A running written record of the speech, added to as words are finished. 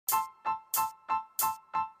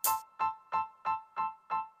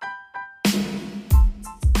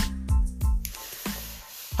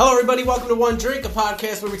Hello, everybody. Welcome to One Drink, a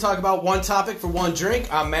podcast where we talk about one topic for one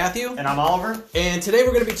drink. I'm Matthew. And I'm Oliver. And today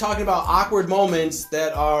we're going to be talking about awkward moments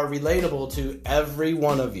that are relatable to every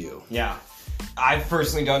one of you. Yeah. I've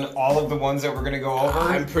personally done all of the ones that we're going to go over.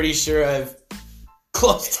 I'm pretty sure I've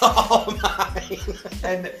close to all of mine.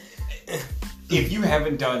 And if you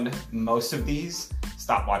haven't done most of these,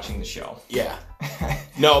 stop watching the show. Yeah.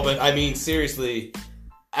 No, but I mean, seriously,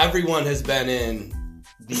 everyone has been in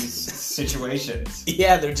these situations.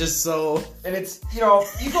 Yeah, they're just so... And it's, you know,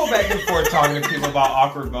 you go back and forth talking to people about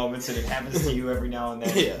awkward moments, and it happens to you every now and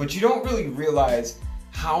then. Yeah. But you don't really realize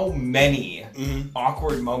how many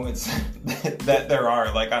awkward moments that there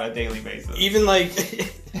are, like, on a daily basis. Even, like,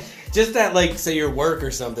 just that, like, say your work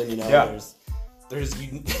or something, you know, yeah. there's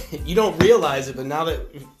you don't realize it, but now that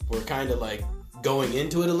we're kind of, like, going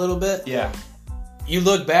into it a little bit, yeah, you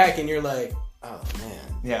look back and you're like, oh, man.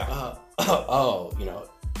 Yeah. You know,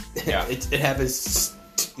 yeah, it happens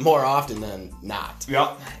more often than not.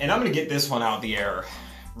 Yeah, and I'm going to get this one out the air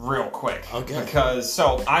real quick. Okay. Because,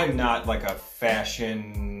 so, I'm not, like, a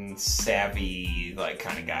fashion savvy, like,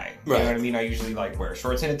 kind of guy. You know what I mean? I usually, like, wear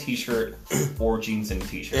shorts and a t-shirt or jeans and a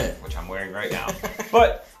t-shirt, which I'm wearing right now.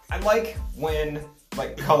 But I like when,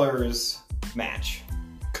 like, colors match.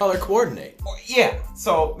 Color coordinate. Yeah.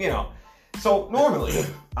 So, you know, so normally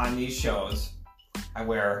on these shows, I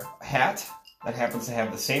wear a hat that happens to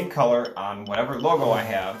have the same color on whatever logo I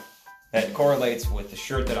have that correlates with the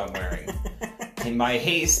shirt that I'm wearing. In my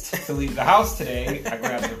haste to leave the house today, I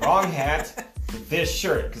grabbed the wrong hat with this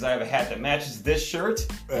shirt because I have a hat that matches this shirt.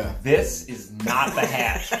 Yeah. This is not the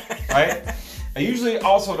hat, right? I usually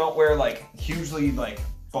also don't wear, like, hugely, like,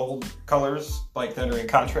 bold colors, like, that are in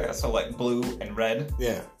contrast, so, like, blue and red.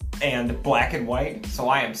 Yeah. And black and white, so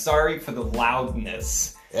I am sorry for the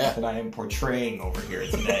loudness that I am portraying over here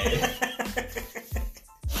today.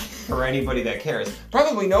 For anybody that cares.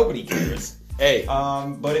 Probably nobody cares. Hey.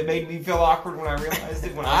 But it made me feel awkward when I realized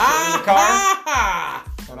it when I was sitting in the car.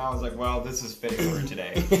 And I was like, well, this is fitting for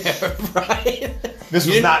today. Yeah, right? This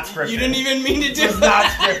was not scripted. You didn't even mean to do it. This was not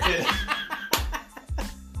scripted.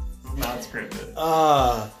 Not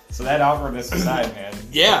scripted. So that awkwardness aside, man.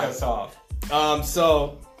 Yeah. Take us off.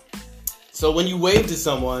 So when you wave to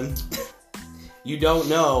someone you don't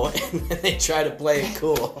know, and they try to play it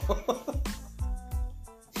cool.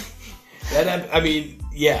 I mean,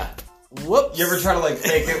 yeah. Whoops. You ever try to, like,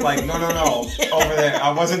 fake it? Like, no, over there. I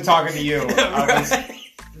wasn't talking to you.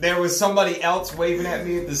 There was somebody else waving at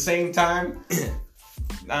me at the same time.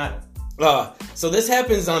 Not. So this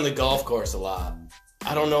happens on the golf course a lot.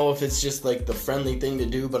 I don't know if it's just, like, the friendly thing to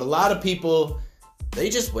do, but a lot of people, they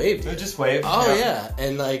just wave. They just wave. Oh, yeah.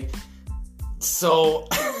 And, like, so,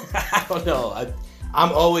 I don't know.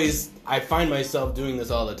 I find myself doing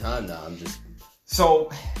this all the time now.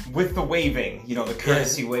 So, with the waving, you know, the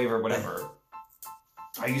courtesy wave or whatever,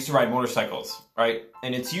 I used to ride motorcycles, right?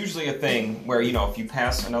 And it's usually a thing where, you know, if you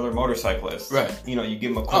pass another motorcyclist, you know, you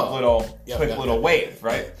give them a quick little wave,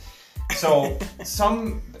 right? So,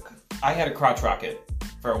 I had a crotch rocket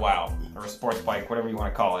for a while, or a sports bike, whatever you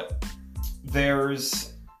want to call it.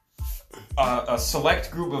 There's a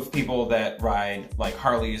select group of people that ride, like,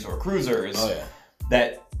 Harleys or cruisers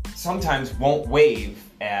that sometimes won't wave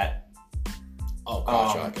at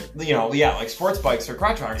crotch rocket. You know, like sports bikes or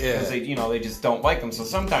crotch rockets because they, you know, they just don't like them. So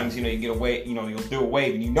sometimes, you know, you get a wave, you know, you'll do a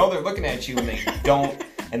wave and you know they're looking at you and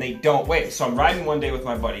they don't wave. So I'm riding one day with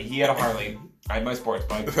my buddy. He had a Harley. I had my sports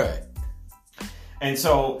bike. Right. And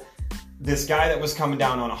so this guy that was coming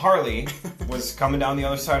down on a Harley was coming down the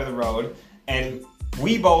other side of the road, and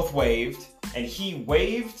we both waved, and he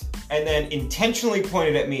waved and then intentionally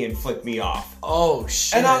pointed at me and flicked me off. Oh,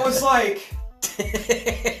 shit. And I was like,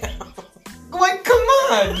 like, come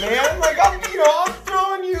on, man. Like, I'm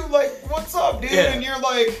throwing you, like, what's up, dude? Yeah. And you're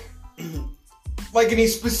like, and he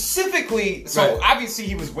specifically, obviously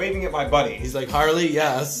he was waving at my buddy. He's like, Harley,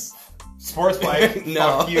 yes. Sports bike,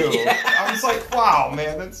 no. Fuck you. I was like, wow,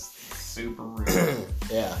 man, that's super rude.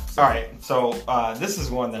 Yeah. All right, so this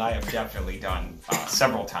is one that I have definitely done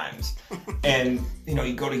several times. And, you know,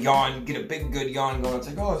 you go to yawn, get a big, good yawn going. It's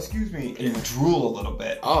like, oh, excuse me. And you drool a little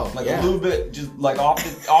bit. Oh, like a little bit, just like off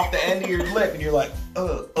the end of your lip. And you're like,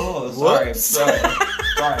 sorry.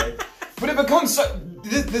 Sorry. But it becomes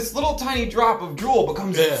this little tiny drop of drool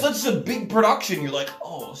becomes such a big production. You're like,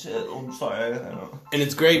 oh, shit, I'm sorry. And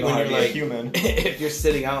it's great when you're like, human. If you're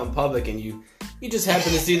sitting out in public and you just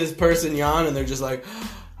happen to see this person yawn and they're just like,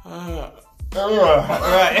 right.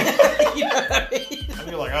 You know what I mean? And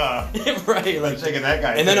you're like, right, like shaking that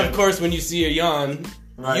guy. And then of course when you see a yawn,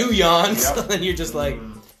 you yawn, so then you're just like,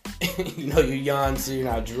 you know, you yawn so you're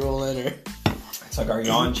not drooling or It's like our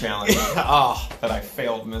yawn challenge that I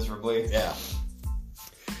failed miserably. Yeah.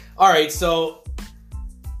 All right, so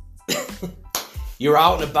you're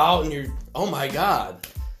out and about and you're, oh my God.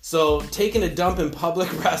 So taking a dump in public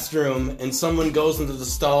restroom and someone goes into the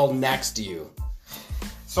stall next to you.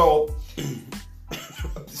 So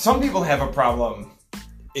some people have a problem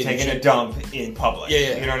taking a dump in public.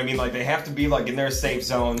 Yeah. You know what I mean? Like they have to be like in their safe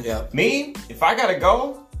zone. Yep. Me, if I gotta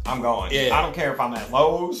go, I'm going. Yeah. I don't care if I'm at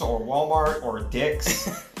Lowe's or Walmart or Dick's.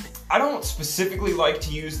 I don't specifically like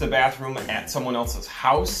to use the bathroom at someone else's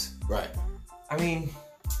house. Right. I mean,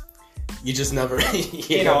 you just never,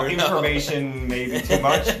 you know, information maybe too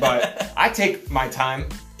much, but I take my time.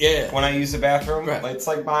 Yeah. When I use the bathroom, right. It's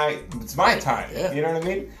like it's my time. Yeah. You know what I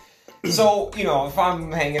mean? So, you know, if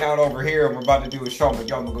I'm hanging out over here and we're about to do a show, I'm like,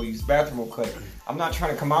 yo, I'm gonna go use the bathroom real quick. I'm not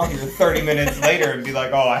trying to come out here 30 minutes later and be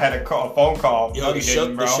like, oh, I had a phone call. Yo, no, you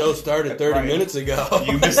didn't, bro. The show started 30 minutes ago.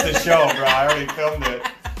 You missed the show, bro. I already filmed it.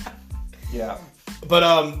 Yeah.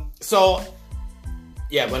 But, so,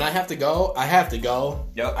 yeah, when I have to go, I have to go.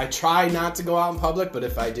 Yep. I try not to go out in public, but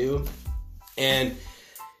if I do, and,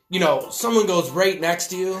 you know, someone goes right next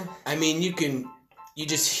to you, I mean, you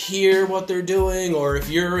just hear what they're doing, or if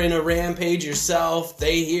you're in a rampage yourself,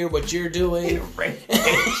 they hear what you're doing. In a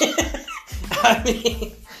rampage? I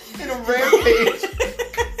mean... In a rampage?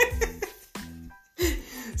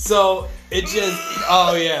 So, it just...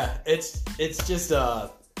 Oh, yeah. It's just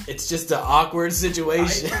an awkward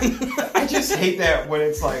situation. I just hate that when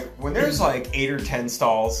it's like... When there's like 8 or 10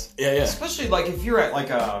 stalls. Yeah. Especially like if you're at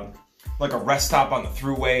like a rest stop on the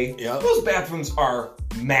thruway. Yep. Those bathrooms are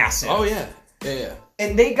massive. Oh, yeah. Yeah.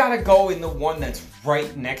 And they gotta go in the one that's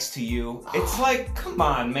right next to you. It's like, come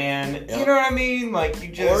on, man. Yep. You know what I mean? Like, you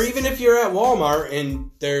just... Or even if you're at Walmart and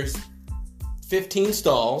there's 15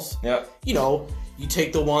 stalls, you know, you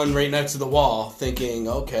take the one right next to the wall thinking,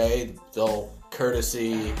 okay, they'll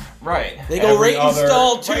courtesy. Right. They go right in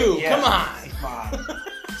stall 2. Right, yeah. Come on.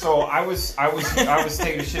 So I was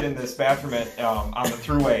taking a shit in this bathroom on the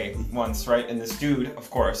thruway once, right? And this dude, of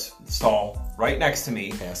course, stall right next to me.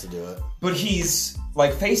 Has to do it. But he's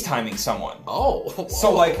like FaceTiming someone. Oh. Whoa.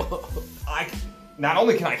 So like, not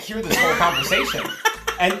only can I hear this whole conversation,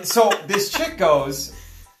 and so this chick goes,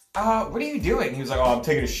 what are you doing? He was like, oh, I'm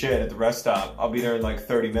taking a shit at the rest stop. I'll be there in like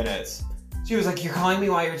 30 minutes. She was like, you're calling me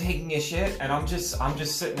while you're taking a shit? And I'm just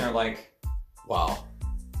sitting there like, wow.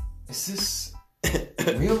 Is this...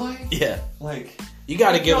 real life? Yeah. Like, you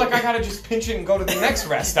gotta give him... I gotta just pinch it and go to the next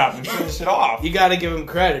rest stop and finish it off. You gotta give him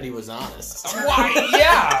credit, he was honest. Why?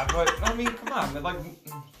 Yeah, but, I mean, come on. Like,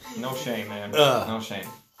 no shame, man. No shame.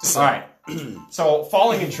 Alright. So,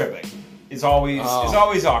 falling and tripping is always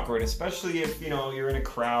awkward, especially if, you know, you're in a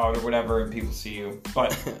crowd or whatever and people see you.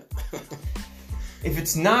 But... if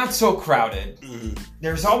it's not so crowded,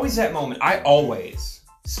 there's always that moment. I always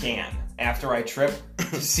scan after I trip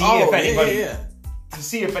to see if anybody to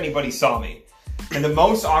see if anybody saw me. And the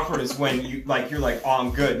most awkward is when you're like, oh,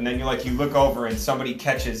 I'm good, and then you look over and somebody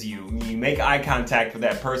catches you. And you make eye contact with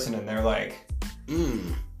that person, and they're like,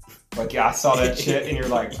 like, yeah, I saw that shit, and you're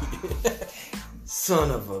like,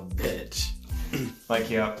 son of a bitch. Like,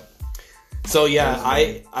 yeah. So yeah,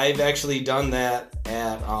 I've actually done that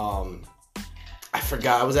at I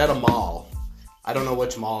forgot. I was at a mall. I don't know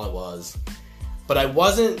which mall it was. But I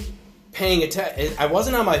wasn't paying attention. I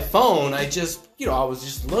wasn't on my phone. I just, I was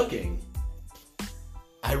just looking.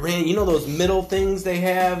 I ran, those middle things they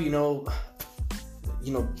have, it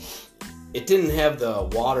didn't have the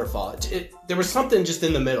waterfall. There was something just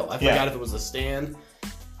in the middle. I forgot if it was a stand.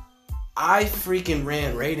 I freaking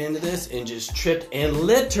ran right into this and just tripped and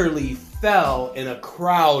literally fell in a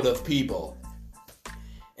crowd of people.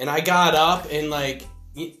 And I got up and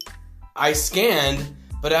I scanned,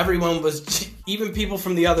 but everyone was, even people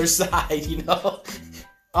from the other side,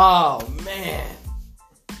 Oh, man.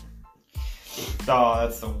 Oh,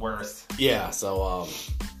 that's the worst. Yeah, so,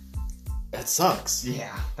 that sucks.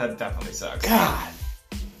 Yeah, that definitely sucks. God.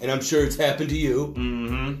 And I'm sure it's happened to you.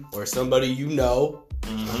 Mm-hmm. Or somebody you know.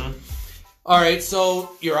 Mm-hmm. All right, so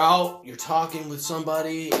you're out, you're talking with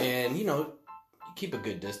somebody, and, you keep a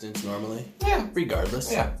good distance normally. Yeah.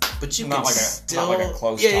 Regardless. Yeah. But you not can not like a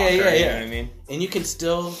close talker, You know what I mean? And you can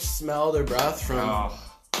still smell their breath from...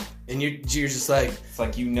 And you're just like... It's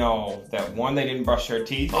like that one, they didn't brush their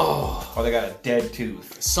teeth. Oh. Or they got a dead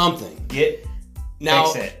tooth. Something. Fix it.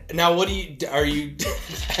 Now, are you...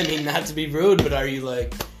 I mean, not to be rude, but are you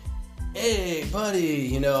like... Hey,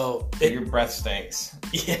 buddy, your breath stinks.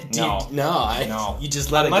 Yeah, No. You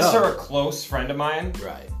just let Unless it go. they're a close friend of mine.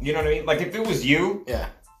 Right. You know what I mean? Like, if it was you, yeah,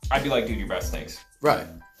 I'd be like, dude, your breath stinks. Right.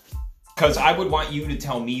 Because I would want you to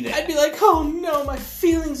tell me that. I'd be like, oh no, my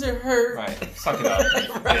feelings are hurt. Right. Suck it up,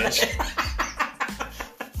 bitch.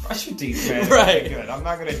 Brush your teeth, man. Right. Good. I'm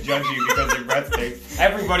not going to judge you because your breath stinks.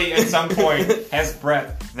 Everybody at some point has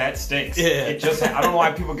breath that stinks. Yeah. It just, I don't know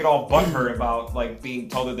why people get all butthurt about like being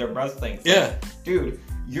told that their breath stinks. Like, yeah. Dude,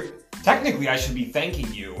 technically I should be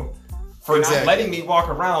thanking you for not letting me walk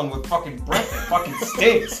around with fucking breath that fucking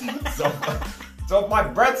stinks. So if my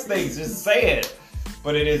breath stinks, just say it.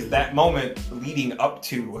 But it is that moment leading up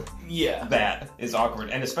to that is awkward.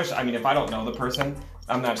 And especially, I mean, if I don't know the person,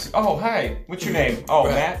 I'm not just, oh, hi, what's your name? Oh,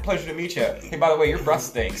 Matt, pleasure to meet you. Hey, by the way, your breath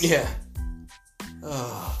stinks. Yeah.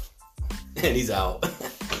 Oh. And he's out.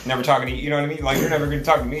 Never talking to you, you know what I mean? Like, you're never going to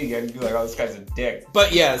talk to me again. You'd be like, oh, this guy's a dick.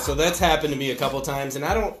 But yeah, so that's happened to me a couple times. And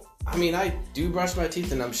I do brush my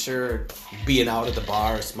teeth, and I'm sure being out at the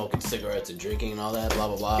bar, smoking cigarettes and drinking and all that, blah,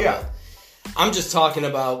 blah, blah. Yeah. I'm just talking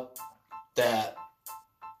about that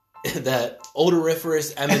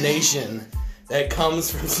odoriferous emanation that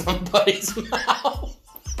comes from somebody's mouth.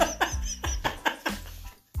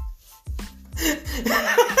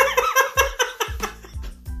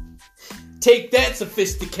 Take that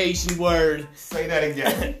sophistication word. Say that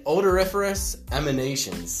again. Odoriferous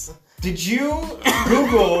emanations. Did you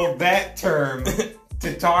Google that term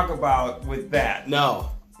to talk about with that?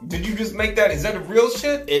 No. Did you just make that? Is that a real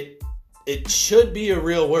shit? It should be a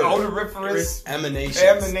real word. Odoriferous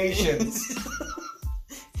emanations.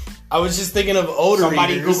 I was just thinking of odor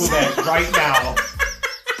Somebody eaters. Google that right now.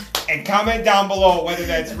 And comment down below whether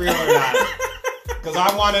that's real or not. Because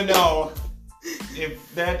I want to know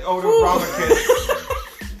if that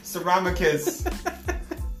Ceramicus,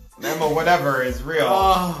 Emma, whatever, is real.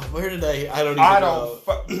 Oh, where did I don't even know.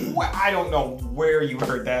 I don't know where you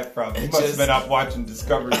heard that from. You must have been up watching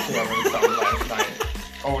Discovery Channel or something last night.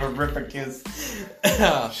 Odorificus.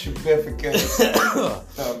 Shabificus.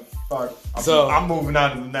 The fuck. I'm moving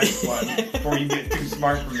on to the next one before you get too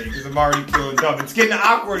smart for me because I'm already feeling dumb. It's getting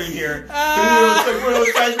awkward in here. It's like one of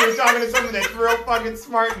those times where you're talking to someone that's real fucking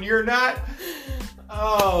smart and you're not.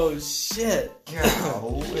 Oh, shit.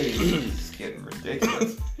 Golly. It's getting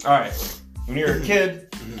ridiculous. Alright. When you're a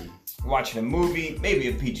kid, watching a movie, maybe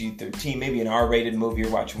a PG-13, maybe an R-rated movie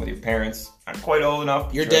you're watching with your parents. Not quite old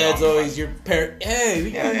enough. Your dad's always your parent. Hey,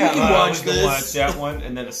 we can watch this. We can watch that one,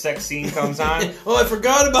 and then a sex scene comes on. Oh, I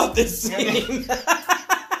forgot about this scene.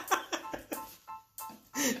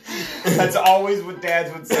 That's always what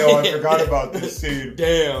dads would say. Oh, I forgot about this scene.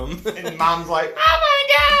 Damn. And mom's like, oh my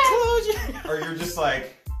god! Or you're just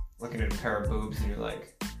like looking at a pair of boobs, and you're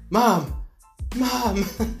like, Mom.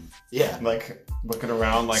 Yeah. Like looking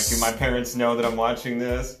around, like, do my parents know that I'm watching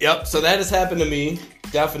this? Yep. So that has happened to me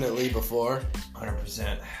definitely before.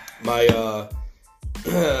 100%. My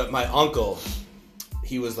uncle,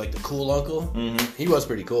 he was like the cool uncle. Mm-hmm. He was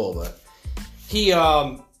pretty cool, but he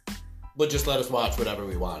would just let us watch whatever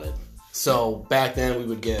we wanted. So back then we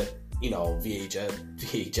would get,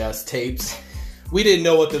 VHS tapes. We didn't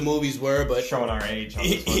know what the movies were, but showing our age on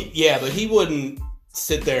this one. Yeah, but he wouldn't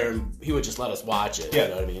sit there and he would just let us watch it. Yeah. You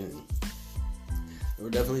know what I mean? There were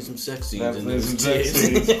definitely some sex scenes in those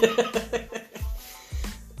tapes.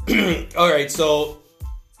 All right, so,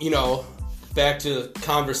 back to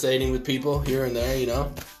conversating with people here and there,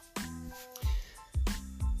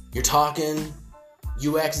 You're talking,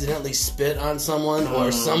 you accidentally spit on someone,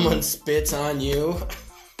 or someone spits on you.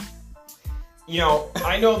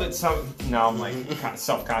 I know that I'm like kind of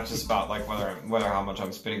self-conscious about like whether how much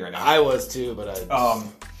I'm spitting right now. I was too, but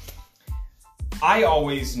I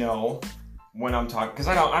always know when I'm talking, because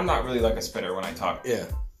I'm not really like a spitter when I talk. Yeah.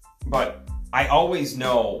 But I always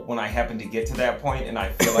know when I happen to get to that point and I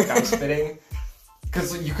feel like I'm spitting,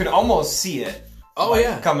 because you can almost see it. Oh,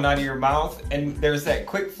 yeah. Coming out of your mouth, and there's that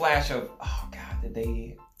quick flash of, oh god, did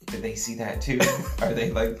they see that too? Are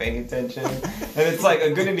they like paying attention? And it's like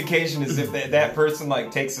a good indication is if that person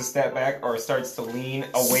like takes a step back or starts to lean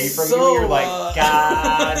away from you. You're like,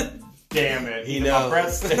 God damn it! My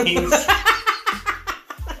breath stains.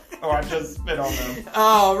 Or I just spit on them.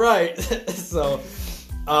 Oh, right. So,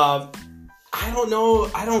 I don't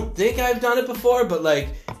know. I don't think I've done it before, but like,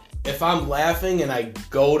 if I'm laughing and I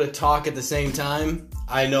go to talk at the same time,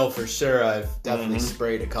 I know for sure I've definitely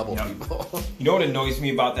sprayed a couple people. You know what annoys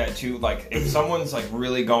me about that too? Like, if someone's like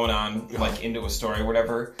really going on like into a story or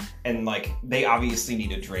whatever, and like they obviously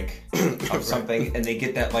need a drink of something, and they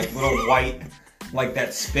get that like little white, like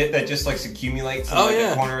that spit that just like accumulates in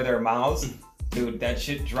the corner of their mouths. Dude, that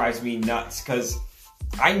shit drives me nuts, because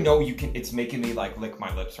I know it's making me like lick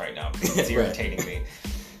my lips right now because it's irritating me.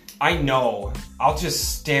 I know I'll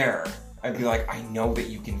just stare I'd be like, I know that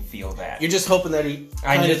you can feel that. You're just hoping that he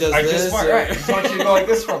kind of does I this. just want you to go like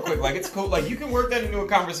this real quick. Like, it's cool. Like, you can work that into a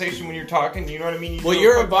conversation when you're talking. You know what I mean?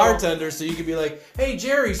 You're a bartender, so you could be like, hey,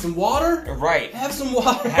 Jerry, some water? Right. Have some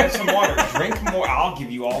water. Have some water. Drink more. I'll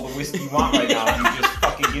give you all the whiskey you want right now. You just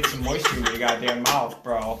fucking get some moisture in your goddamn mouth,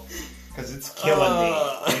 bro. Because it's killing me.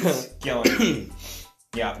 It's killing me.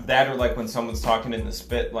 Yeah, that or like when someone's talking and the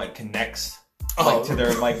spit like connects to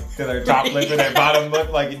their top lip and their bottom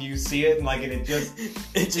lip, like, and you see it, and like, and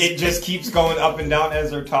it just keeps going up and down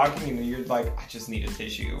as they're talking, and you're like, I just need a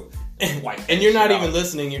tissue. And you're not even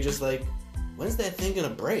listening. You're just like, when's that thing gonna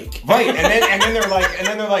break? Right, and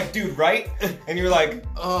then they're like, dude, right? And you're like,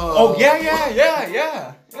 oh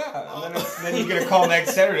yeah. And then you get a call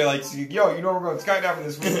next Saturday, like, yo, you know we're going skydiving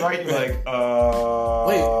this week, right? You're like,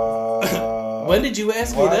 wait, when did you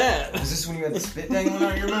ask me that? Was this when you had the spit dangling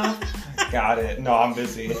out of your mouth? Got it. No, I'm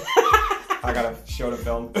busy. I got a show to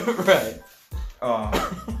film. Right. All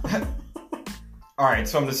right,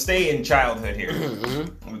 so I'm gonna stay in childhood here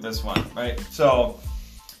with this one, right? So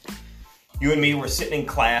you and me were sitting in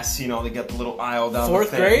class. You know, they got the little aisle down.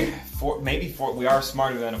 Fourth grade? Maybe fourth. We are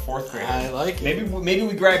smarter than a fourth grader. I like it. Maybe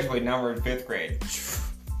we graduated. Now we're in fifth grade.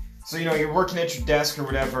 So, you know, you're working at your desk or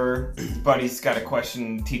whatever. Buddy's got a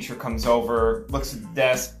question. Teacher comes over, looks at the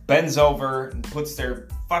desk, bends over, and puts their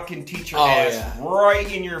fucking teacher ass right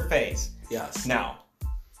in your face. Yes. Now,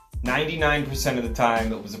 99% of the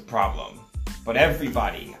time it was a problem. But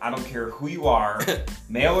everybody, I don't care who you are,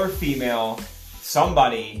 male or female,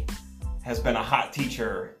 somebody has been a hot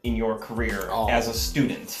teacher in your career as a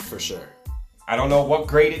student. For sure. I don't know what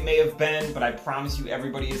grade it may have been, but I promise you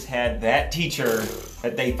everybody has had that teacher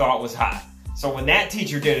that they thought was hot. So when that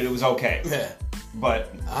teacher did it, it was okay. Yeah.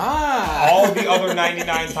 But all the other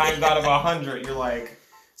 99 times out of 100, you're like...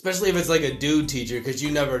 Especially if it's like a dude teacher, because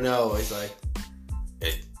you never know. It's like,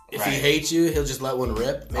 if he hates you, he'll just let one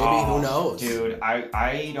rip. Maybe, who knows? Dude,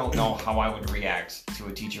 I don't know how I would react to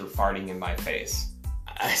a teacher farting in my face.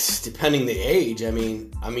 Depending the age, I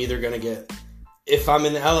mean, I'm either going to get... If I'm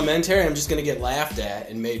in the elementary, I'm just going to get laughed at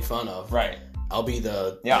and made fun of. Right. I'll be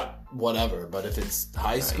the whatever. But if it's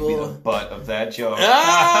high school... You'd be the butt of that joke.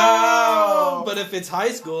 Oh! But if it's high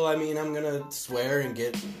school, I mean, I'm going to swear and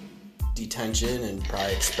get detention and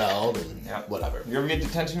probably expelled and whatever. You ever get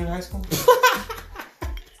detention in high school?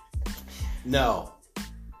 No.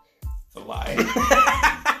 It's a lie.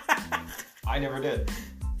 I never did.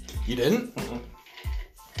 You didn't? Mm-mm.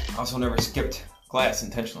 I also never skipped class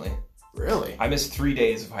intentionally. Really? I missed 3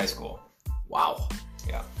 days of high school. Wow.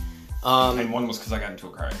 Yeah. And one was because I got into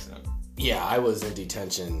a car accident. Yeah, I was in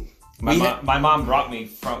detention. My mom brought me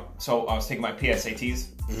from... So I was taking my PSATs.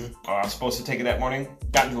 Mm-hmm. I was supposed to take it that morning.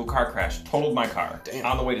 Got into a car crash. Totaled my car. Damn.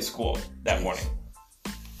 On the way to school that morning.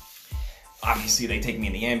 Obviously, they take me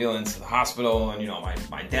in the ambulance to the hospital. And, you know,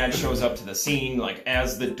 my dad shows up to the scene. Like,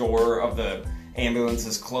 as the door of the... ambulance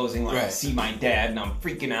is closing, like, I see my dad, and I'm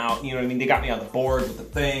freaking out, you know what I mean? They got me on the board with the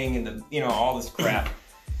thing, and the, you know, all this crap.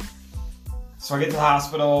 So I get to the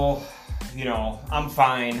hospital, you know, I'm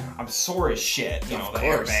fine, I'm sore as shit, you know, the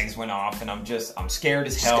airbags went off, and I'm scared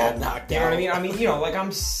as hell. Got knocked you know out. what I mean? I mean, you know, like,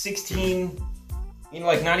 I'm 16, you know,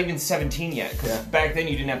 like, not even 17 yet, because back then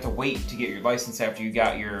you didn't have to wait to get your license after you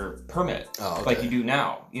got your permit, like you do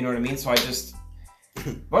now, you know what I mean? So I just,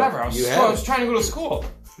 whatever, I was trying to go to school.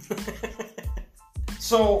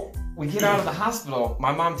 So, we get out of the hospital,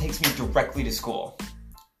 my mom takes me directly to school.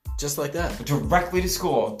 Just like that? Directly to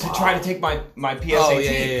school to try to take my PSAT. Oh,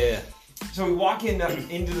 yeah. So we walk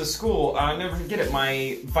into the school, I'll never forget it,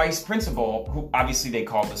 my vice principal, who obviously they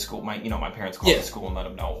called the school, my parents called the school and let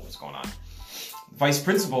them know what was going on. Vice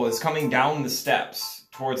principal is coming down the steps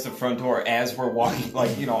towards the front door as we're walking,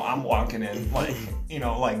 like, you know, I'm walking in, like, you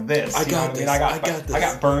know, like this. I got this. I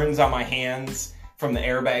got burns on my hands from the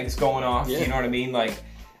airbags going off. You know what I mean? Like,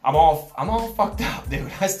 I'm all fucked up,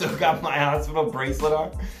 dude. I still got my hospital bracelet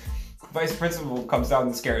on. Vice principal comes down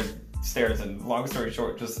the stairs, and long story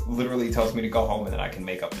short, just literally tells me to go home and then I can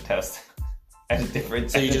make up the test at a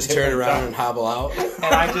different. So you just turn around and hobble out.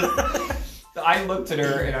 And I looked at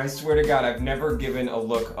her, and I swear to God, I've never given a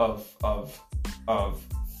look of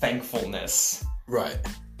thankfulness. Right.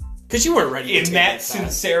 Because you weren't ready to in that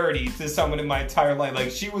sincerity to someone in my entire life. Like,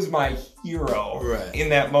 she was my hero in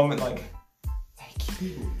that moment. Like, thank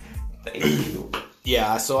you.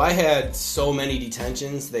 Yeah, so I had so many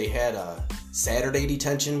detentions. They had a Saturday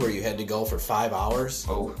detention where you had to go for 5 hours.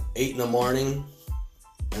 8 in the morning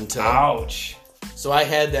until... Ouch. So I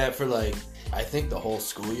had that for, like, I think the whole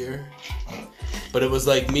school year. But it was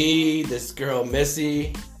like me, this girl,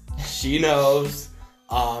 Missy, she knows...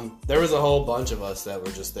 There was a whole bunch of us that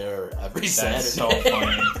were just there every Saturday. That's so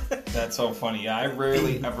funny. That's so funny. Yeah, I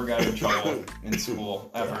rarely ever got in trouble in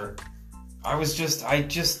school, ever.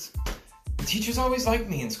 The teachers always liked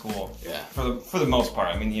me in school. Yeah. For the most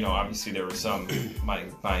part. I mean, you know, obviously there were some,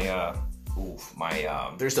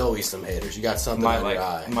 there's always some haters. You got something on your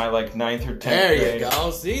eye. My 9th or 10th There grade. You go.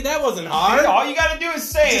 See, that wasn't hard. See, all you gotta do is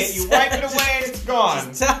say it. You wipe it away and it's gone.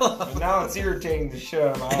 Just tell them. But now it's irritating the shit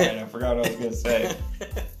out of my eye. I forgot what I was gonna say.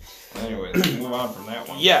 Anyways, let's move on from that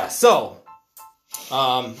one. Yeah, so,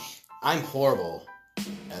 I'm horrible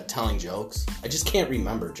at telling jokes. I just can't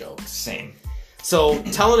remember jokes. Same. So,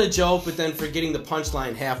 telling a joke, but then forgetting the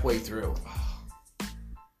punchline halfway through.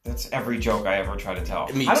 That's every joke I ever try to tell.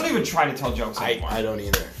 I don't even try to tell jokes anymore. I don't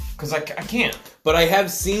either. Because I can't. But I have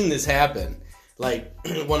seen this happen. Like,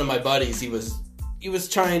 one of my buddies, he was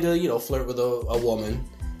trying to, you know, flirt with a woman.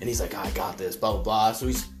 And he's like, I got this, blah, blah, blah. So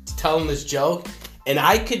he's telling this joke. And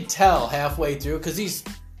I could tell halfway through, because he's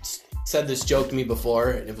said this joke to me before,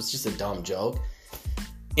 and it was just a dumb joke.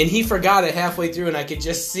 And he forgot it halfway through, and I could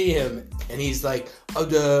just see him, and he's like,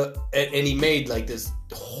 and he made like this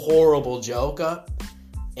horrible joke up,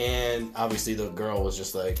 and obviously the girl was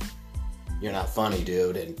just like, you're not funny,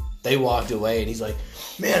 dude, and they walked away, and he's like,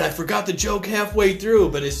 man, I forgot the joke halfway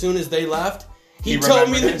through, but as soon as they left, he told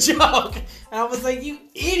me the joke, and I was like, you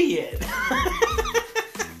idiot.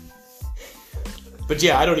 But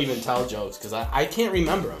yeah, I don't even tell jokes, because I can't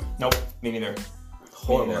remember them. Nope, me neither.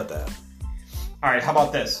 Horrible at that. All right, how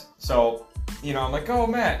about this? So, you know, I'm like, oh,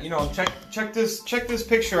 Matt, you know, check this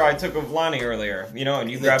picture I took of Lonnie earlier, you know, and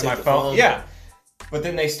you grab my phone. Yeah. But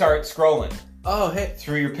then they start scrolling. Oh, hey.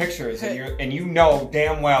 Through your pictures, and you know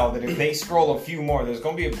damn well that if they scroll a few more, there's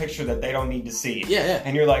going to be a picture that they don't need to see. Yeah, yeah.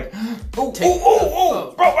 And you're like, bro,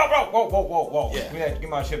 whoa. Yeah. Give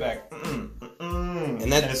my shit back.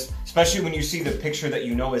 And especially when you see the picture that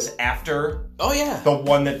you know is after. Oh, yeah. The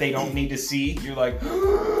one that they don't need to see, you're like,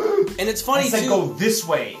 and it's funny, too. Go this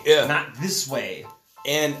way, not this way.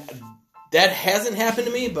 And that hasn't happened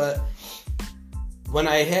to me, but when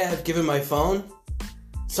I have given my phone,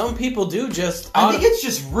 some people do just... I think it's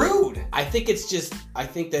just rude. I think that's just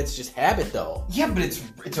habit, though. Yeah, but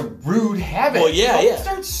it's a rude habit. Well, yeah, Don't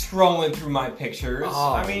start scrolling through my pictures.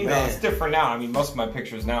 Oh, I mean, you know, it's different now. I mean, most of my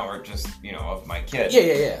pictures now are just, you know, of my kid.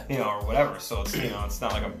 Yeah. You know, or whatever. So it's, you know, it's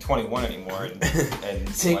not like I'm 21 anymore and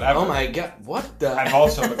whatever. Oh my God, what the... I've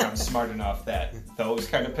also become smart enough that those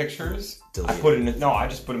kind of pictures, I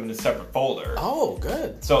just put them in a separate folder. Oh,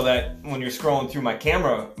 good. So that when you're scrolling through my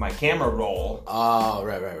camera roll. Oh,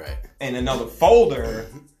 right. In another folder,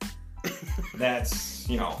 that's,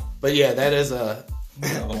 you know. But yeah, that is a...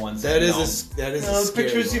 You know, the ones that is a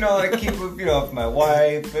pictures, one. You know, that I keep of, you know, of my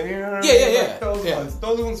wife. And, you know, Yeah.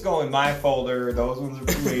 Those ones go in my folder. Those ones are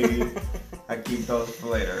for me. I keep those for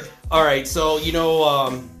later. All right, so, you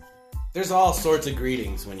know, there's all sorts of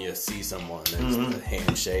greetings when you see someone. There's the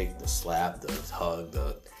handshake, the slap, the hug.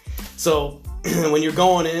 So when you're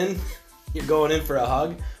going in for a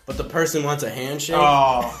hug, but the person wants a handshake.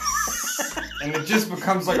 Oh. And it just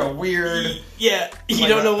becomes like a weird... Yeah, you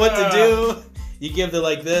don't know what to do. You give the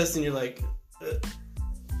like this, and you're like... no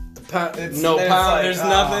pound, like, there's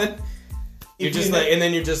nothing. You're just like... And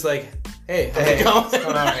then you're just like, hey, how's it going? What's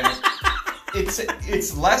going on, man?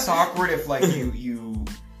 It's less awkward if like you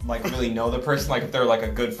like really know the person, like if they're like a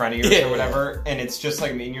good friend of yours or whatever, and it's just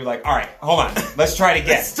like me, and you're like, all right, hold on, let's try it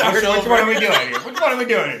again. Which one are we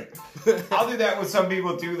doing here? I'll do that with some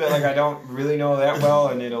people too that like I don't really know that well,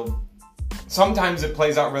 and sometimes it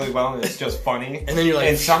plays out really well and it's just funny, and then you're like,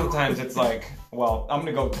 and sometimes it's like, well, I'm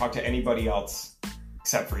gonna go talk to anybody else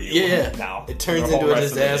except for you. Yeah. Now it turns into a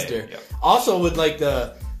disaster. Yep. Also, with like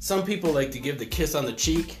some people like to give the kiss on the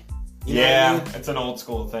cheek. You know what I mean? It's an old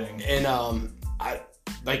school thing. And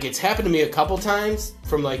like it's happened to me a couple times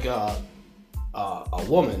from like a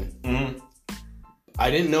woman. Mm-hmm. I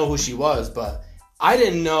didn't know who she was, but I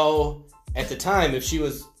didn't know at the time if she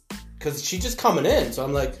was, because she's just coming in. So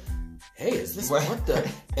I'm like, hey, is this what the?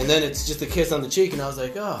 And then it's just a kiss on the cheek, and I was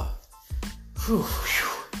like, oh, whew.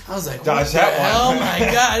 I was like, what the hell? My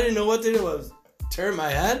God, I didn't know what to do. I was turn my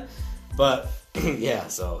head, but yeah,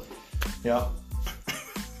 so yeah.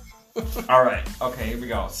 All right. Okay, here we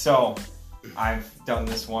go. So, I've done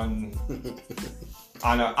this one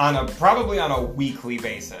probably on a weekly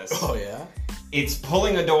basis. Oh yeah. It's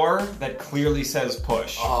pulling a door that clearly says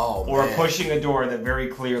push. Oh, or pushing a door that very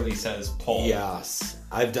clearly says pull. Yes,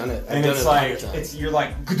 I've done it. And it's like you're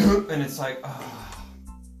like, and it's like, oh,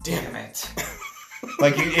 damn it.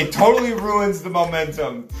 Like it totally ruins the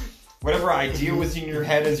momentum. whatever idea was in your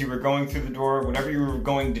head as you were going through the door, whatever you were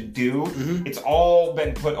going to do, it's all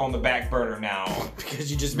been put on the back burner now.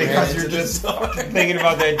 Because you're just thinking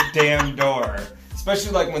about that damn door.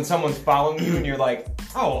 Especially like when someone's following you and you're like,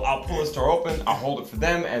 oh, I'll pull this door open, I'll hold it for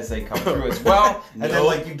them as they come through as well. And then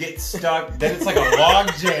like you get stuck, then it's like a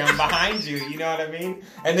log jam behind you, you know what I mean?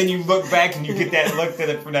 And then you look back and you get that look at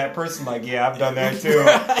it from that person like, yeah, I've done that too.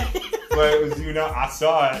 But it was, I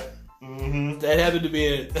saw it. Mm-hmm. That happened to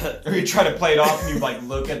be or you try to play it off and you like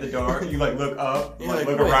look at the door, you like look up, like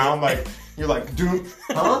look around, like you're like, dude,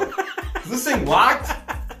 huh? Is this thing locked?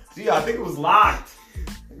 Yeah, I think it was locked.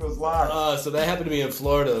 So that happened to me in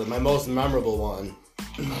Florida. My most memorable one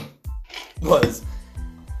was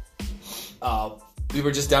we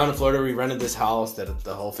were just down in Florida. We rented this house that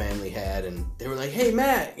the whole family had, and they were like, "Hey,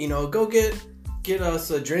 Matt, go get us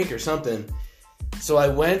a drink or something." So I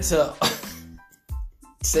went to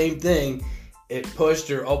same thing. It pushed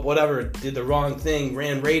or whatever, did the wrong thing,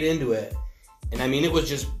 ran right into it, and I mean it was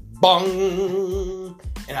just bong,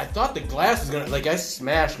 and I thought the glass was gonna I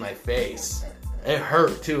smashed my face. It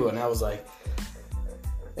hurt too, and I was like,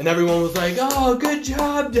 and everyone was like, "Oh, good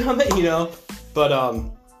job, dummy," But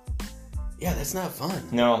yeah, that's not fun.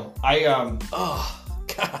 No, oh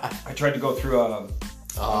God, I tried to go through a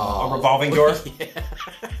revolving door. Yeah.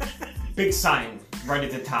 Big sign right at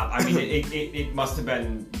the top. I mean, it must have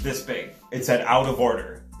been this big. It said "out of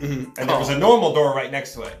order," and there was a normal door right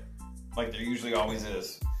next to it, like there usually always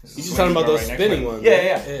is. You just talking about those spinning ones?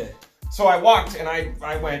 Yeah. So I walked and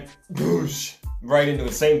I went boosh. Right into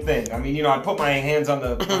the same thing. I mean, I put my hands on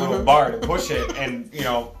the little bar to push it, and,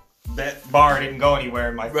 that bar didn't go anywhere,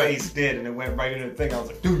 and my face did, and it went right into the thing. I was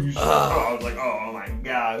like, dude, I was like, oh my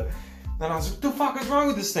God. Then I was like, the fuck is wrong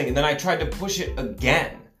with this thing? And then I tried to push it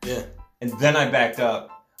again. Yeah. And then I backed up,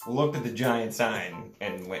 looked at the giant sign,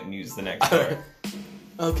 and went and used the next door.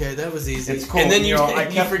 Okay, that was easy. It's cool. And then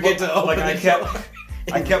I forget to open I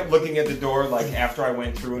kept looking at the door, after I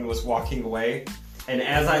went through and was walking away. And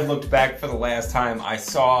as I looked back for the last time, I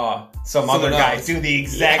saw someone other guy do the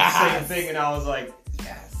exact same thing, and I was like,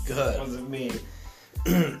 yes, good. It wasn't me.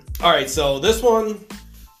 All right, so this one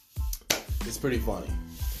is pretty funny.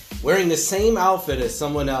 Wearing the same outfit as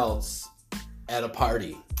someone else at a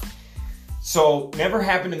party. So, never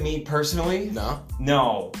happened to me personally.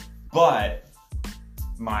 No, but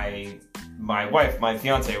my wife, my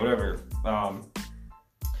fiance, whatever,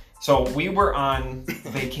 so we were on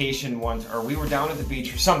vacation once, or we were down at the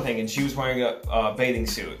beach or something, and she was wearing a bathing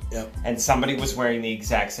suit. Yep. And somebody was wearing the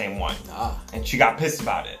exact same one. And she got pissed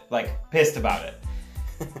about it.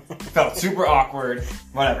 Felt super awkward,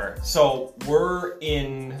 whatever. So we're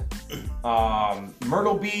in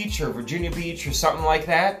Myrtle Beach or Virginia Beach or something like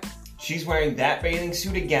that. She's wearing that bathing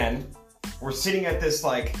suit again. We're sitting at this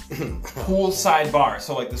poolside bar,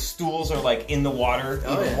 so the stools are in the water.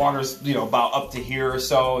 The water's about up to here or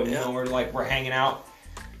so, and we're hanging out.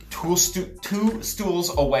 Two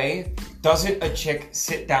stools away, doesn't a chick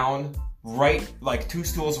sit down right 2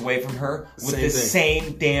 stools away from her with the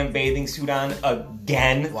same damn bathing suit on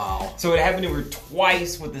again? Wow! So it happened to her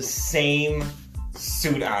twice with the same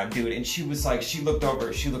suit on, dude. And she was like, she looked over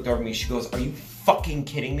at me. She goes, "Are you fucking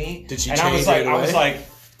kidding me?" Did she? And I was like.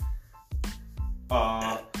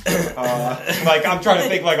 I'm trying to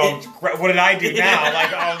think, what did I do now?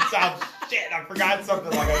 Shit, I forgot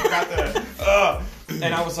something. I forgot to,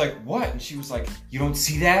 And I was like, what? And she was like, you don't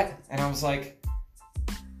see that? And I was like,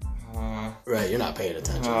 right, you're not paying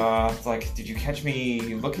attention. Did you catch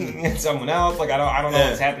me looking at someone else? I don't know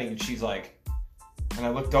what's happening. And she's like, and I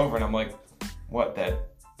looked over and I'm like, what, that?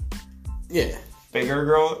 Yeah. Bigger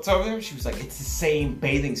girl that's over there? She was like, it's the same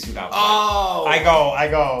bathing suit outfit. Oh! I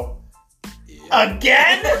go.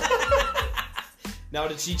 Again? Now,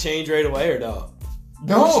 did she change right away or no?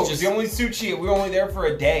 No, the only suit we were only there for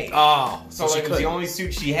a day. Oh, so it was the only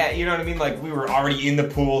suit she had. You know what I mean? We were already in the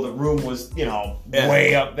pool. The room was,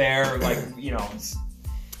 way up there.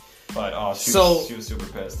 But she was super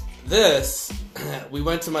pissed. We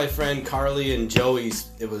went to my friend Carly and Joey's.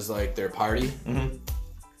 It was their party. Mm-hmm.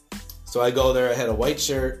 So I go there. I had a white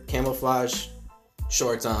shirt, camouflage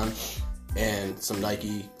shorts on, and some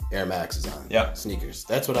Nike Air Maxes on. Yeah. Sneakers.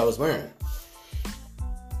 That's what I was wearing.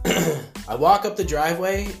 I walk up the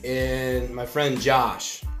driveway, and my friend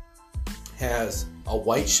Josh has a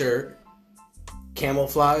white shirt,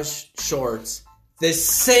 camouflage shorts, the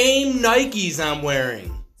same Nikes I'm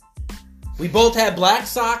wearing. We both had black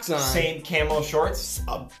socks on. Same camo shorts?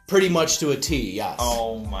 Pretty much to a T, yes.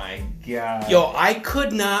 Oh my God. Yo, I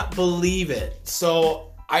could not believe it.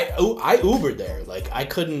 So I Ubered there. I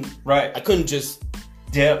couldn't. Right. I couldn't just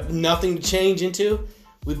dip. Nothing to change into.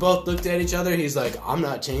 We both looked at each other. He's like, I'm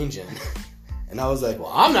not changing. And I was like,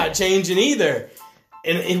 well, I'm not changing either.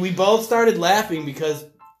 And we both started laughing because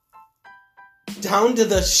down to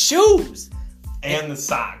the shoes. And the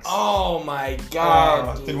socks. Oh, my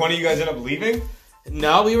God. Did one of you guys end up leaving?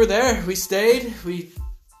 No, we were there. We stayed. We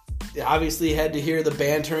obviously had to hear the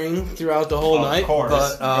bantering throughout the whole night. Of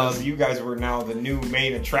course. Because you guys were now the new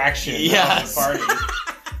main attraction of the party.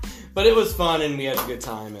 But it was fun, and we had a good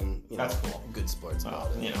time, and that's cool. Good sports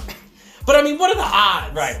about it. You know. But I mean, what are the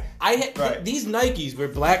odds? Right. These Nikes were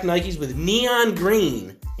black Nikes with neon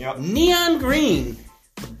green. Yep. Neon green.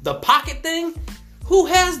 The pocket thing? Who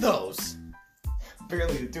has those?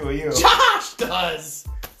 Barely the two of you. Josh does!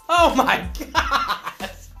 Oh my God!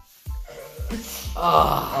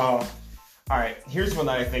 Oh. Alright, here's one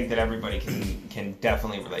that I think that everybody can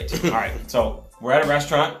definitely relate to. Alright, so we're at a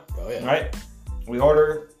restaurant. Oh, yeah. Right? We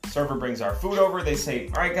order, server brings our food over, they say,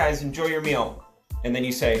 alright guys, enjoy your meal. And then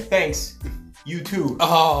you say, thanks, you too.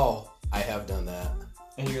 Oh, I have done that.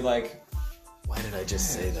 And you're like, why did I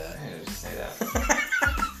just say that?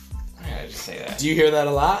 Why did I just say that? Do you hear that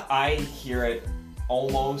a lot? I hear it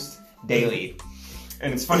almost daily.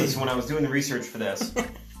 And it's funny, so when I was doing the research for this,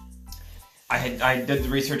 I did the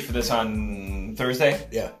research for this on Thursday.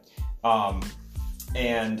 Yeah.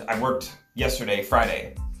 And I worked yesterday,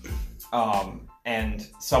 Friday. And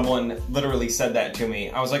someone literally said that to me.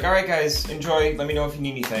 I was like, all right, guys, enjoy. Let me know if you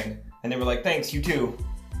need anything. And they were like, thanks, you too.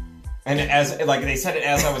 And they said it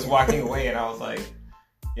as I was walking away, and I was like,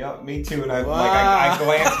 yep, me too. And I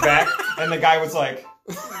glanced back, and the guy was like,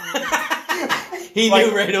 he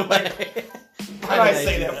knew right away. What did I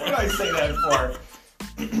say that? What did I say that for?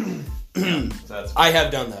 So I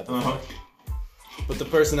have done that before. But the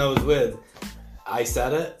person I was with, I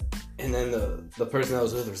said it, and then the person I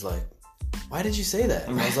was with was like, why did you say that?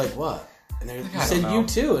 And I was like, what? And they said you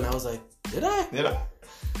too, and I was like, did I?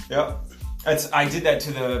 Yep. I did that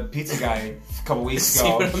to the pizza guy a couple weeks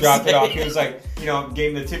ago. Dropped it off. He was like,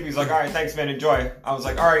 gave him the tip. He was like, all right, thanks, man, enjoy. I was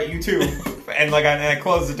like, all right, you too. And I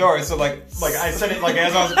closed the door. So like I said it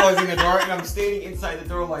as I was closing the door, and I'm standing inside the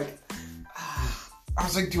door like, I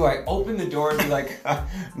was like, do I open the door and be like,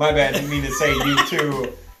 my bad, didn't mean to say you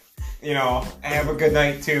too. Have a good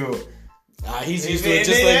night too. He's used to it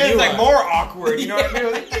just like you. It's like more awkward. You know what I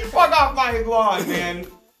mean? Like, get the fuck off my lawn, man.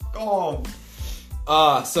 Go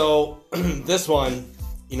home. So this one,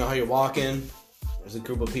 you know how you're walking, there's a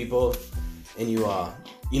group of people, and you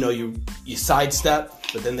sidestep,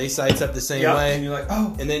 but then they sidestep the same way. And you're like,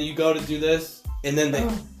 oh. And then you go to do this, and then they...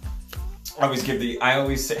 I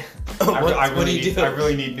always say, I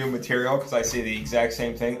really need new material, because I say the exact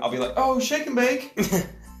same thing. I'll be like, oh, shake and bake.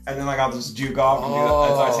 And then I'll just juke off and do that.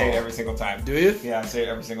 I say it every single time. Do you? Yeah, I say it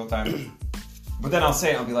every single time. But then I'll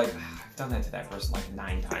say it, I'll be like, I've done that to that person like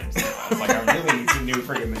 9 times now. It's like, I really need some new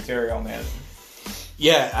freaking material, man.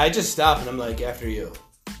 Yeah, I just stop and I'm like, after you.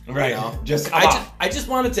 Right. I just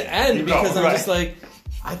want it to end because I'm just like,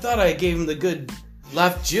 I thought I gave him the good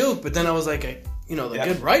left juke, but then I was like, the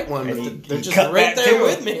good right one, but they're just right there too.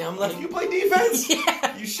 With me. I'm like, you play defense?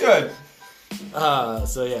 Yeah. You should.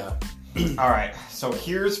 So yeah. All right, so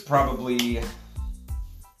here's probably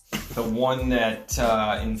the one that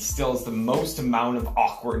instills the most amount of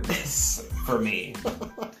awkwardness for me.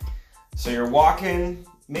 So you're walking,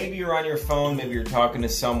 maybe you're on your phone, maybe you're talking to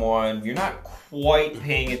someone, you're not quite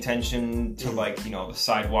paying attention to the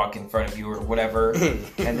sidewalk in front of you or whatever,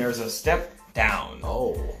 and there's a step down.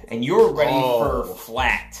 Oh. And you're ready for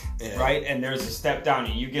flat, right? And there's a step down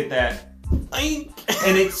and you get that, and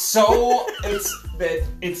it's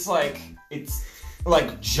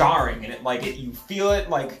like jarring, and you feel it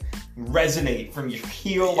resonate from your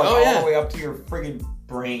heel all the way up to your friggin'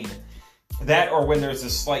 brain. That, or when there's a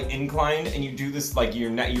slight incline and you do this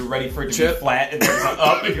you're ready for it to be flat, and there's an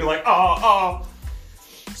up and you're like, oh.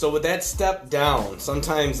 So with that step down,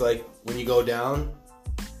 sometimes when you go down,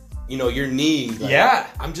 your knee.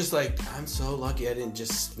 I'm just I'm so lucky I didn't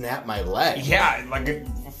just snap my leg. Yeah, it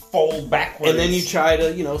fold backwards. And then you try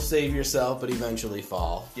to, save yourself, but eventually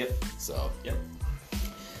fall. Yep. So,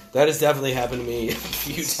 that has definitely happened to me a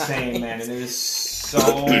few times. Same, man. And it is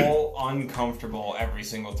so uncomfortable every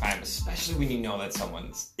single time, especially when you know that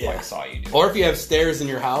someone's saw you do it. Or if you have stairs in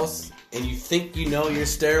your house and you think you know your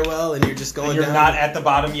stairwell and you're just going down. You're not at the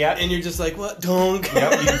bottom yet. And you're just like, what? Donk.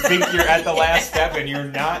 Yep, you think you're at the last step and you're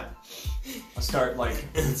not. Start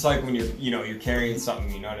it's like when you're carrying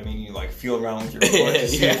something, you know what I mean? You feel around with your foot to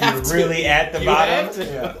see if you're really at the bottom.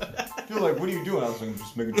 Yeah. You're like, what are you doing? I was I'm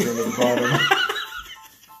just making sure I'm at the bottom.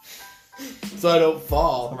 So I don't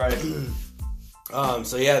fall. Right.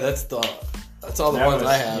 So yeah, that's all the ones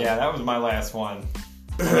I have. Yeah, that was my last one.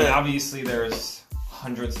 I mean, obviously there's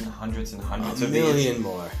hundreds and hundreds and hundreds of these. A million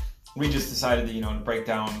more. We just decided to, to break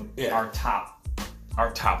down our top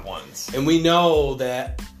ones. And we know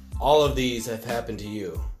that all of these have happened to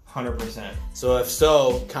you. 100%. So if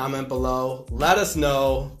so, comment below. Let us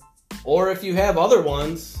know. Or if you have other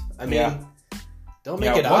ones, don't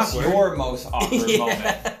make it what's awkward. What's your most awkward moment?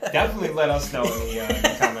 Definitely let us know in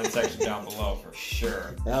the comment section down below for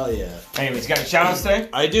sure. Hell yeah. Anyways, got any shout-outs today?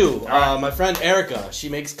 I do. My friend Erica, she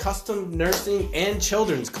makes custom nursing and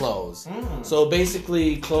children's clothes. So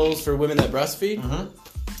basically clothes for women that breastfeed.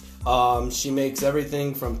 She makes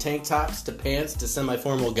everything from tank tops to pants to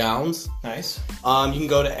semi-formal gowns. Nice. You can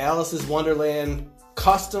go to Alice's Wonderland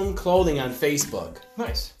Custom Clothing on Facebook.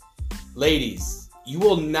 Nice. Ladies, you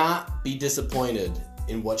will not be disappointed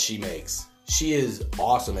in what she makes. She is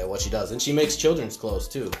awesome at what she does. And she makes children's clothes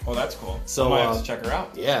too. Oh, that's cool. So I might have to check her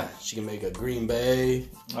out. Yeah, she can make a Green Bay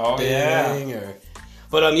thing.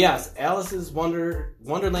 But yes, Alice's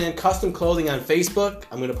Wonderland Custom Clothing on Facebook.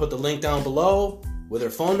 I'm going to put the link down below with her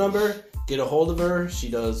phone number. Get a hold of her. She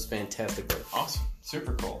does fantastic work. Awesome.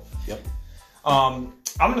 Super cool. Yep. I'm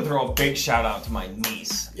going to throw a big shout out to my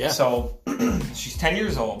niece. Yeah. So she's 10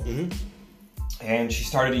 years old. And she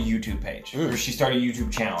started a YouTube page. Or she started a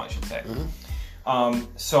YouTube channel, I should say.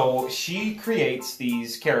 So she creates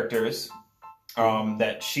these characters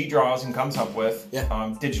that she draws and comes up with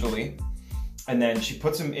digitally. And then she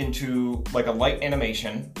puts them into like a light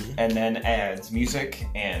animation and then adds music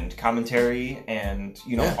and commentary and,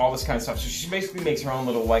 all this kind of stuff. So she basically makes her own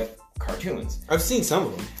little like cartoons. I've seen some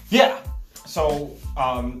of them. Yeah. So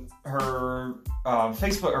her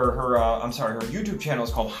Facebook or her her YouTube channel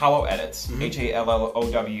is called Hollow Edits.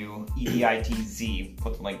 HALLOWEDITZ.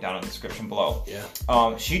 Put the link down in the description below. Yeah.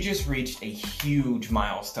 She just reached a huge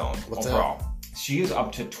milestone overall. That? She is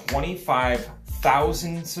up to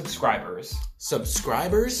 25,000 subscribers.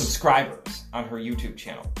 Subscribers on her YouTube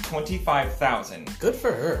channel. 25,000. Good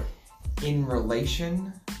for her. In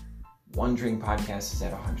relation, One Drink Podcast is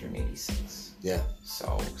at 186. Yeah.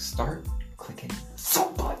 So start clicking the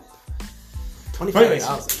sub button.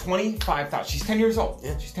 25,000. 25,000. She's 10 years old.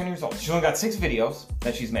 Yeah. She's 10 years old. She's only got 6 videos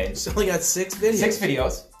that she's made. She's only got 6 videos. 6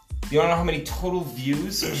 videos. You want to know how many total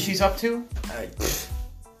views she's up to?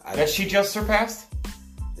 That she just surpassed?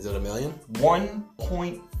 Is it 1 million?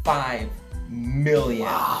 1.5 million.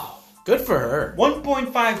 Wow. Good for her.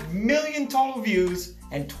 1.5 million total views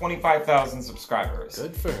and 25,000 subscribers.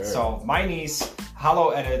 Good for her. So my niece, Hollow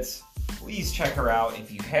Edits, please check her out.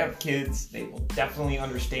 If you have kids, they will definitely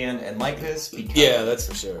understand and like this because that's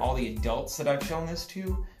for sure. All the adults that I've shown this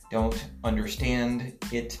to don't understand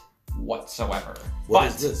it whatsoever. What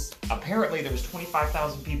is this? Apparently there's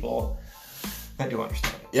 25,000 people that do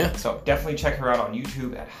understand it. Yeah. So definitely check her out on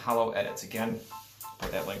YouTube at Hollow Edits. Again,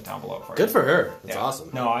 put that link down below for you. Good for her. That's awesome.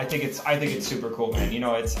 No, I think it's super cool, man.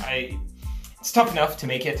 It's tough enough to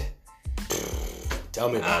make it. Tell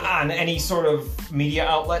me about it. On any sort of media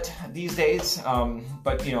outlet these days.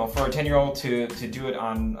 But for a 10-year-old to do it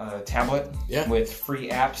on a tablet with free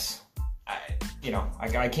apps, I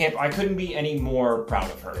couldn't be any more proud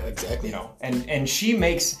of her. Yeah, exactly. And she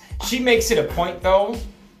makes it a point though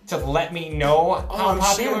to let me know how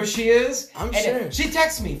popular she is. I'm sure. She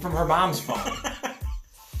texts me from her mom's phone.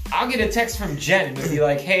 I'll get a text from Jen and it'll be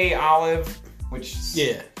like, "Hey, Olive," which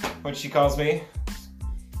what she calls me.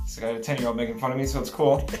 So I got a 10-year-old making fun of me, so it's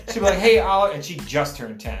cool. She'll be like, "Hey, Olive," and she just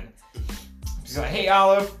turned 10. She's like, "Hey,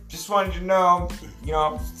 Olive, just wanted you to know,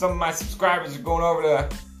 some of my subscribers are going over to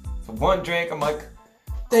One Drink." I'm like,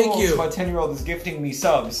 "Thank you." So my 10-year-old is gifting me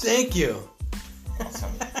subs. Thank you.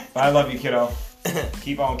 Awesome. But I love you, kiddo.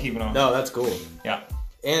 Keep on keeping on. No, that's cool. Yeah.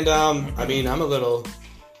 And I'm a little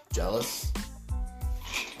jealous.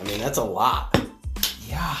 That's a lot.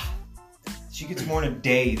 Yeah. She gets more in a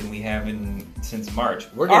day than we have since March.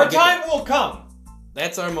 Our time will come.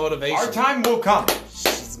 That's our motivation. Our time will come.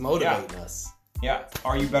 She's motivating us. Yeah.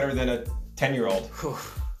 Are you better than a 10-year-old?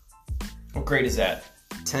 What grade is that?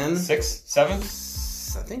 10? 6? 7?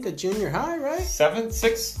 I think a junior high, right? 7?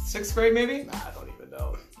 6th grade maybe? I don't even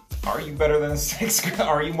know. Are you better than a 6th grader?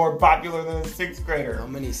 Are you more popular than a 6th grader? How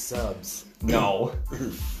many subs? No.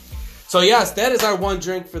 So yes, that is our one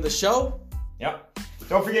drink for the show. Yep.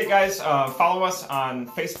 Don't forget, guys, follow us on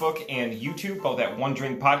Facebook and YouTube, both at One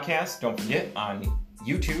Drink Podcast. Don't forget, on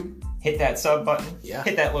YouTube, hit that sub button. Yeah.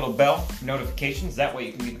 Hit that little bell for notifications. That way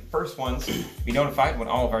you can be the first ones to be notified when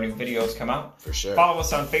all of our new videos come out. For sure. Follow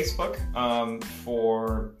us on Facebook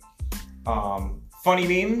for funny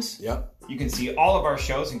memes. Yep. You can see all of our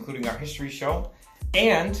shows, including our history show.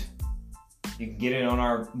 And you can get it on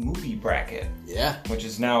our movie bracket. Yeah. Which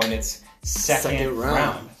is now in its second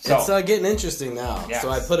round. So, it's getting interesting now. Yes. So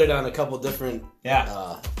I put it on a couple different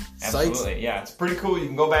sites. Absolutely. Yeah, it's pretty cool. You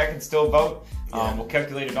can go back and still vote. We'll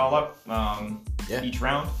calculate it all up each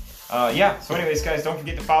round. So anyways, guys, don't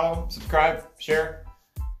forget to follow, subscribe, share.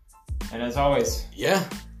 And as always... Yeah.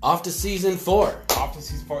 Off to season 4.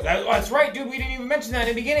 That's right, dude. We didn't even mention that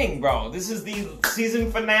in the beginning, bro. This is the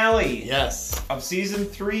season finale. Yes. Of season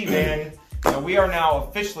 3, man. So we are now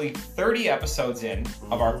officially 30 episodes in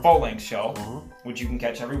of our full-length show, which you can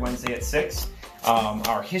catch every Wednesday at 6.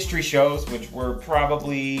 Our history shows, which were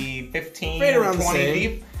probably 15 or 20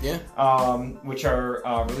 deep. Yeah. Which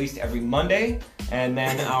are released every Monday. And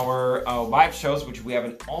then our live shows, which we have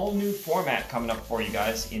an all-new format coming up for you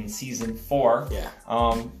guys in season 4. Yeah.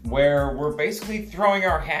 Where we're basically throwing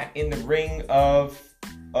our hat in the ring of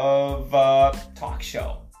talk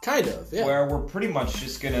show. Kind of, yeah. Where we're pretty much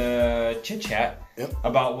just gonna chit-chat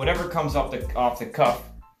about whatever comes off the cuff.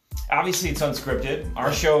 Obviously, it's unscripted.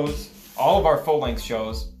 Our shows, all of our full-length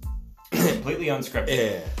shows, completely unscripted.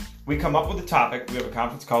 Yeah. We come up with a topic. We have a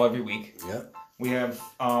conference call every week. Yep. We have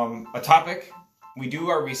a topic. We do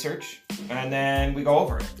our research, and then we go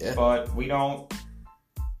over it. Yeah. But we don't...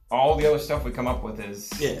 All the other stuff we come up with is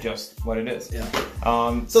just what it is. Yeah.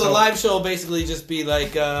 So the live show will basically just be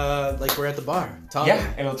like we're at the bar talking.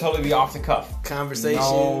 Yeah, it'll totally be off the cuff. Conversation.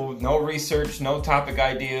 No research, no topic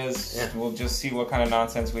ideas. Yeah. We'll just see what kind of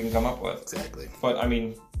nonsense we can come up with. Exactly. But I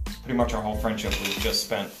mean, pretty much our whole friendship was just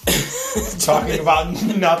spent talking about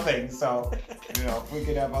nothing. So, if we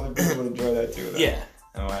could have other people enjoy that too. Then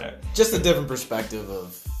no matter. Just a different perspective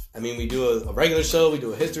of. I mean, we do a regular show, we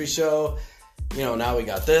do a history show. Now we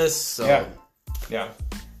got this, so... Yeah.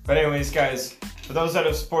 But anyways, guys, for those that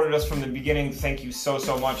have supported us from the beginning, thank you so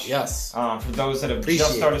much. Yes. For those that have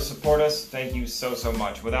just started to support us, thank you so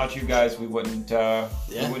much. Without you guys, we wouldn't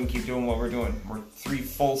keep doing what we're doing. We're 3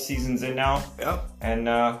 full seasons in now. Yep. And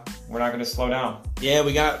we're not going to slow down. Yeah,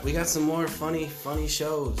 we got some more funny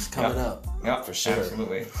shows coming up. Yep, for sure.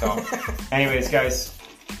 Absolutely. So, anyways, guys,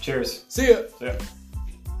 cheers. See ya.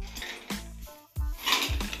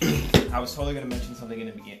 I was totally going to mention something in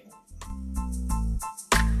the beginning.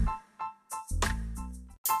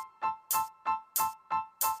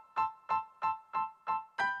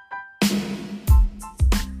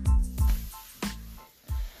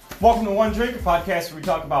 Welcome to One Drink, a podcast where we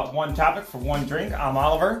talk about one topic for one drink. I'm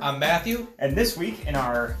Oliver. I'm Matthew. And this week, in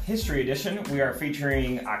our history edition, we are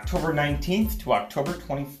featuring October 19th to October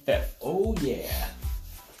 25th. Oh, yeah.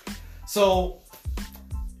 So...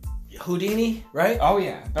 Houdini, right? Oh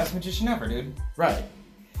yeah, best magician ever, dude. Right.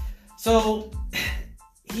 So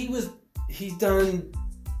he's done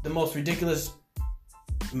the most ridiculous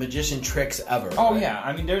magician tricks ever. Oh right? yeah,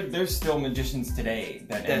 I mean there's still magicians today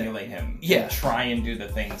that emulate him. Yeah. And try and do the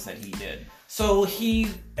things that he did. So he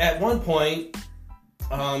at one point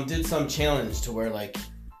did some challenge to where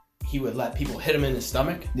he would let people hit him in his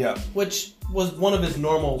stomach. Yeah. Which was one of his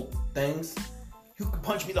normal things. Who could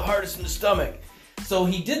punch me the hardest in the stomach? So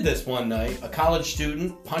he did this one night. A college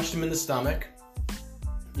student punched him in the stomach.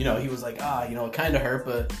 He was like, it kind of hurt,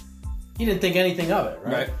 but he didn't think anything of it,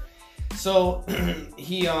 right? So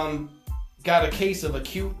he got a case of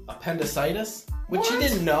acute appendicitis, which he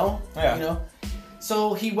didn't know. Yeah.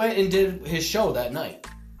 So he went and did his show that night.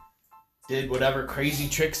 Did whatever crazy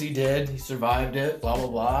tricks he did. He survived it, blah, blah,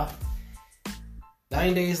 blah.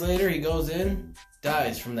 9 days later, he goes in,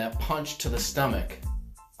 dies from that punch to the stomach.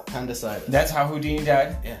 Appendicitis. That's how Houdini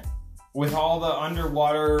died? Yeah. With all the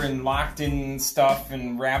underwater and locked in stuff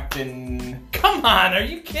and wrapped in... Come on, are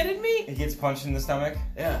you kidding me? He gets punched in the stomach?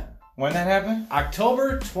 Yeah. When that happened?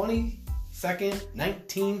 October 22nd,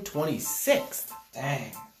 1926.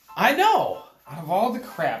 Dang. I know. Out of all the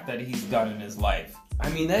crap that he's done in his life. I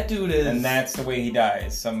mean, that dude is... And that's the way he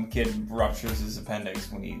dies. Some kid ruptures his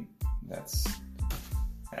appendix when he... That's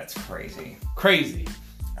crazy. Crazy.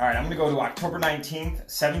 All right, I'm going to go to October 19th,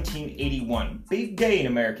 1781. Big day in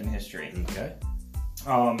American history. Okay.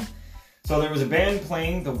 So there was a band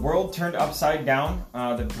playing The World Turned Upside Down.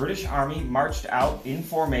 The British Army marched out in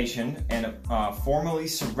formation and formally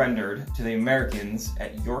surrendered to the Americans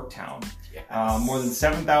at Yorktown. Yes. More than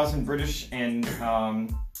 7,000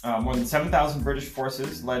 British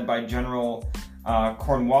forces, led by General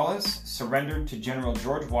Cornwallis, surrendered to General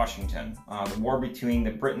George Washington. The war between the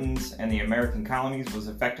Britons and the American colonies was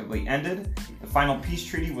effectively ended. The final peace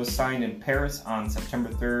treaty was signed in Paris on September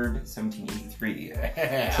 3rd, 1783.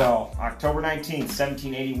 Yeah. So, October 19th,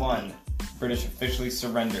 1781, British officially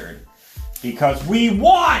surrendered. Because we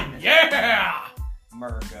won! Yeah!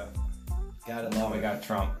 America. Got it. Now we got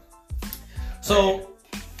Trump. So,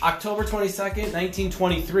 October 22nd,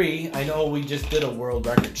 1923. I know we just did a world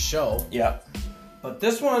record show. Yeah. But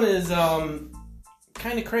this one is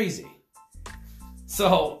kind of crazy.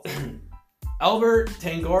 So, Albert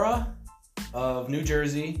Tangora of New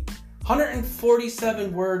Jersey,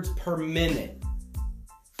 147 words per minute.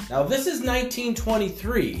 Now, this is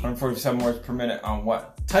 1923. 147 words per minute on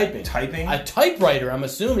what? Typing. Typing? A typewriter, I'm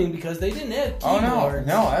assuming, because they didn't have keyboards. Oh,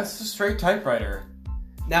 no, that's a straight typewriter.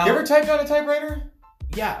 Now, you ever typed on a typewriter?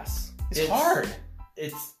 Yes. It's hard.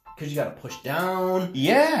 It's because you got to push down.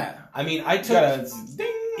 Yeah. I mean, I took...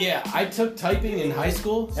 Ding. Yeah, I took typing in high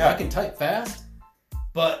school, so I can type fast.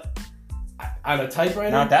 But on a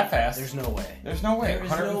typewriter... Not that fast. There's no way. There's no way.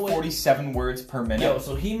 147 words per minute. Yo,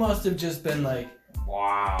 so he must have just been like...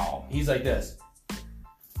 Wow. He's like this.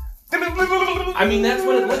 I mean, that's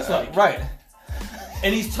what it looks like. Right.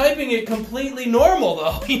 And he's typing it completely normal,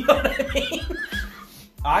 though. You know what I mean?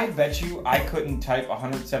 I bet you I couldn't type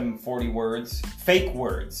 140 words, fake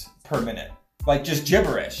words, per minute. Like just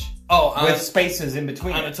gibberish. Oh, with spaces in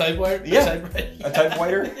between. On a typewriter? Yeah. A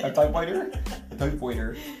typewriter? A typewriter? A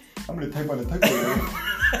typewriter. I'm going to type on a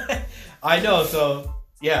typewriter. I know, so...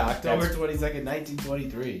 Yeah, October 22nd,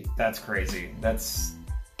 1923. That's crazy. That's.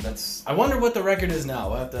 I wonder what the record is now.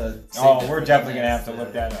 We'll have to. We're definitely gonna have to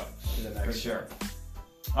look that up for sure.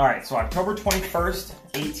 All right, so October 21st,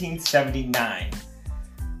 1879.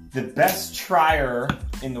 The best trier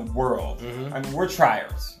in the world. Mm-hmm. I mean, we're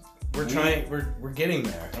triers. We're trying. We're getting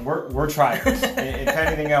there. We're triers. If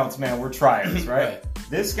anything else, man, we're triers, right?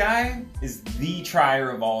 This guy is the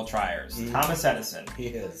trier of all triers. Mm-hmm. Thomas Edison. He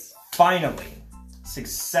is. Finally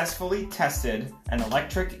successfully tested an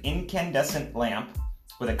electric incandescent lamp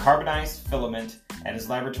with a carbonized filament at his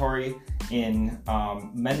laboratory in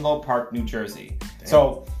Menlo Park, New Jersey. Damn.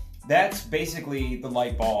 So that's basically the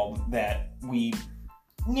light bulb that we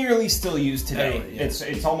nearly still use today. Yeah.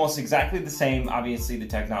 It's almost exactly the same. Obviously, the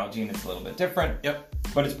technology and it's a little bit different. Yep.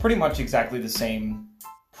 But it's pretty much exactly the same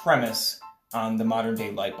premise on the modern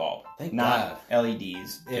day light bulb. Thank Not God.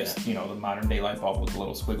 LEDs. Yeah. Just, the modern day light bulb with a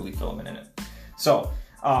little squiggly filament in it. So,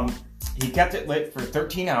 he kept it lit for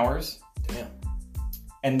 13 hours. Damn.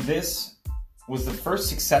 And this was the first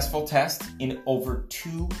successful test in over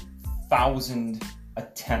 2,000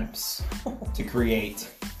 attempts to create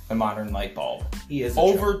a modern light bulb. He is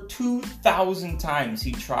over 2,000 times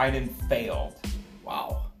he tried and failed.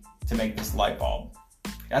 Wow. To make this light bulb.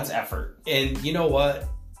 That's effort. And you know what?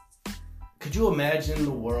 Could you imagine the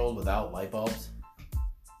world without light bulbs?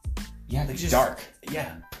 Yeah, it's just dark.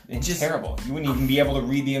 Yeah. It's just terrible. You wouldn't even be able to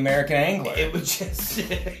read the American Angler. It would just...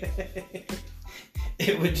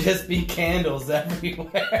 it would just be candles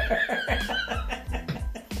everywhere.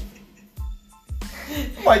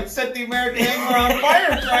 Might set the American Angler on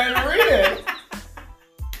fire trying to read it.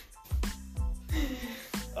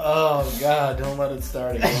 Oh, God. Don't let it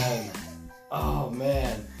start again. Oh,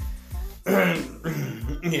 man.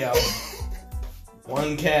 Yeah.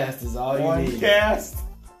 One cast is all you need. One cast.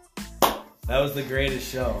 That was the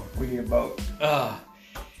greatest show. We need a boat. All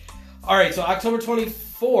right, so October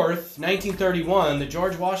 24th, 1931, the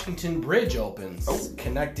George Washington Bridge opens,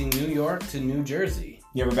 connecting New York to New Jersey.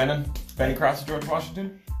 You ever been across the George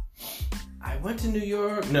Washington? I went to New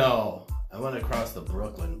York. No, I went across the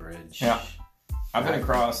Brooklyn Bridge. Yeah. I've been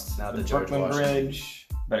across the Brooklyn Bridge,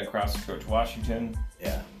 been across George Washington.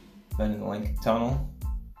 Yeah. Been in the Lincoln Tunnel.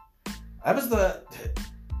 I was the...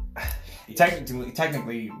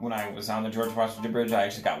 Technically, when I was on the George Washington Bridge, I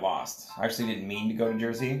actually got lost. I actually didn't mean to go to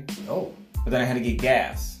Jersey. Oh. But then I had to get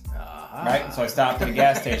gas. Right? So I stopped at a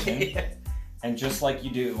gas station. Yeah. And just like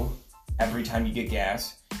you do, every time you get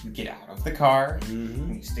gas, you get out of the car,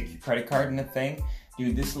 and you stick your credit card in the thing.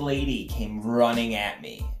 Dude, this lady came running at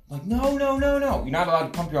me. Like, no. You're not allowed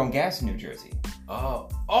to pump your own gas in New Jersey.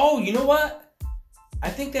 Oh, you know what? I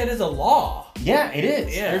think that is a law. Yeah, it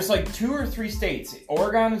is. Yeah. There's like 2 or 3 states.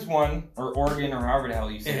 Oregon is one, or Oregon, or however the hell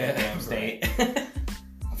you say that damn state.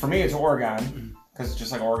 For me, it's Oregon, because it's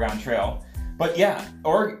just like Oregon Trail. But yeah,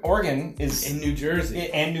 Oregon is... In New Jersey.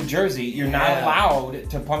 And New Jersey, you're not allowed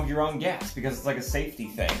to pump your own gas, because it's like a safety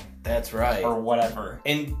thing. That's right. Or whatever.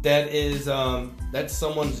 And that is, that's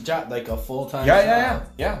someone's job, like a full-time job.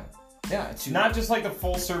 Yeah, it's not just like the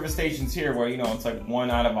full service stations here where, it's like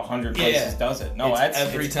 1 out of 100 places does it. No,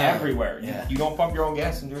 it's everywhere. Yeah. You don't pump your own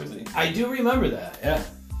gas in Jersey. I do remember that. Yeah.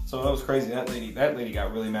 So that was crazy. That lady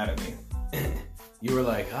got really mad at me. You were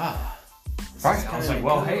like, Right. I was like,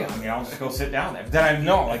 well, hey, I'll just go sit down there. But then I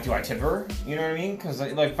know, do I tip her? You know what I mean? Because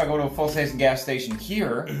if I go to a full station gas station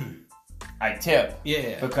here, I tip.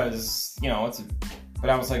 Yeah. Because, but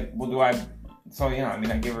I was like, well, do I So,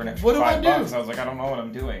 I gave her an extra $5. I was like, I don't know what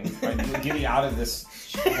I'm doing. Get me out of this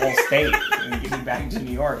whole state and get me back to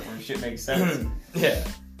New York where shit makes sense. Yeah.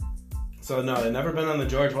 So, no, they've never been on the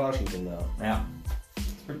George Washington, though. Yeah.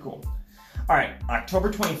 It's pretty cool. All right. October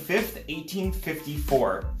 25th,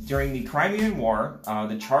 1854. During the Crimean War,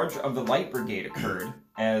 the charge of the Light Brigade occurred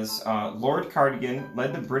as Lord Cardigan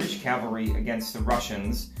led the British cavalry against the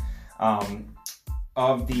Russians.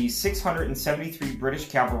 Of the 673 British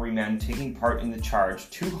cavalrymen taking part in the charge,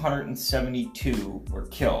 272 were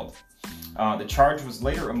killed. The charge was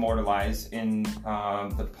later immortalized in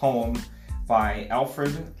the poem by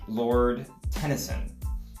Alfred Lord Tennyson.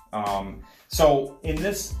 So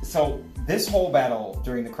this whole battle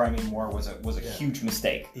during the Crimean War was a huge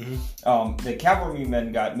mistake. Mm-hmm. The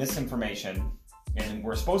cavalrymen got misinformation and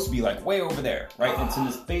were supposed to be like way over there, right? It's in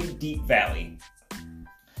this big deep valley.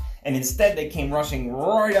 And instead, they came rushing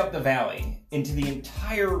right up the valley into the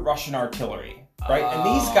entire Russian artillery, right? And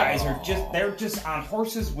these guys they're just on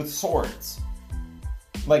horses with swords.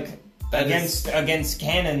 Like, against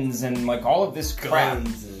cannons and, like, all of this crap.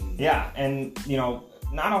 Yeah, and,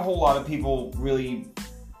 not a whole lot of people really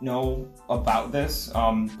know about this.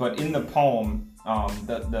 But in the poem,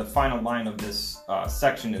 the final line of this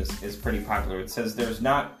section is pretty popular. It says, There's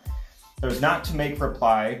not to make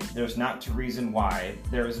reply, there's not to reason why,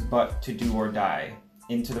 there is but to do or die.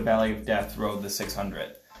 Into the valley of death rode the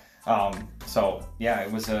 600. So, yeah,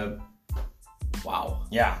 it was a... Wow.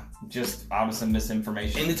 Yeah, just obviously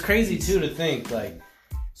misinformation. And it's crazy, too, to think, like,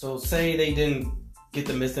 so say they didn't get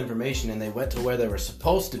the misinformation and they went to where they were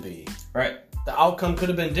supposed to be. Right. The outcome could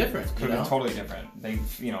have been different. Could have been totally different. They,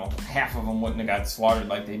 half of them wouldn't have got slaughtered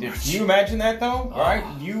like they did. Can you imagine that, though? Right?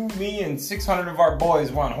 You, me, and 600 of our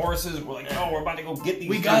boys were on horses. We're like, no, we're about to go get these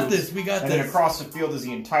We got this. And then across the field is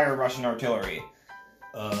the entire Russian artillery.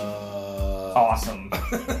 Awesome.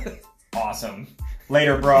 Awesome.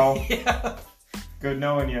 Later, bro. Yeah. Good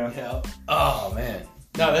knowing you. Yeah. Oh, man.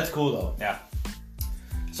 No, that's cool, though. Yeah.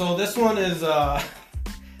 So this one is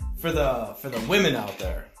for the women out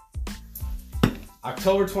there.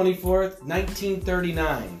 October 24th,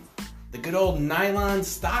 1939. The good old nylon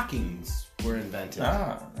stockings were invented.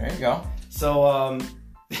 Ah, there you go. So,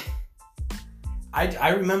 I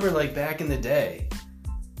remember, like, back in the day,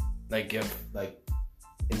 like,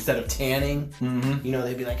 instead of tanning,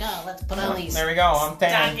 they'd be like, oh, let's put on these. There we go, I'm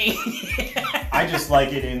tanning. Stockings. I just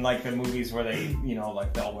like it in, like, the movies where they,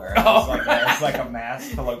 like, they'll wear it. It's like a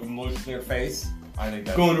mask to, like, mush their face. I think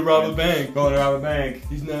that's going to rob a bank. Going to rob a bank.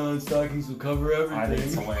 These nylon stockings will cover everything. I think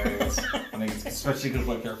it's hilarious. I think it's especially because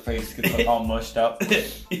like their face gets like all mushed up.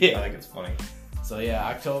 Yeah, I think it's funny. So yeah,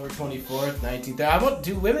 October 24th, 1930.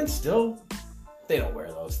 Do women still? They don't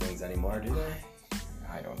wear those things anymore, do they?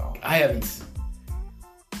 I don't know. I haven't.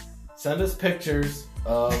 Send us pictures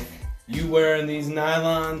of you wearing these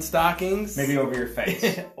nylon stockings. Maybe over your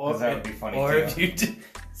face. Or that would be funny. Or too. if you do,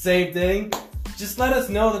 same thing. Just let us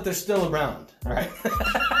know that they're still around. Right.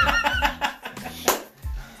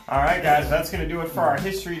 All right, guys. That's going to do it for our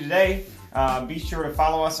history today. Be sure to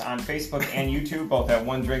follow us on Facebook and YouTube, both at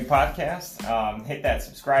One Drink Podcast. Hit that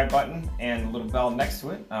subscribe button and the little bell next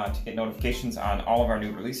to it to get notifications on all of our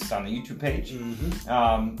new releases on the YouTube page.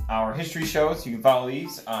 Our history shows, you can follow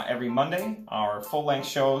these every Monday. Our full-length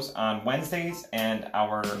shows on Wednesdays, and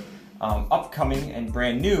our upcoming and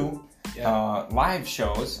brand new live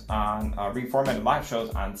shows on reformatted live shows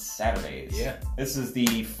on Saturdays. Yeah. This is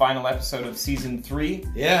the final episode of season 3.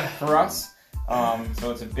 Yeah. For us.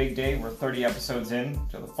 So it's a big day. We're 30 episodes in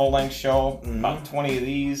to the full-length show. About 20 of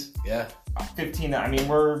these. Yeah. 15. I mean,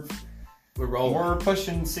 we're rolling. We're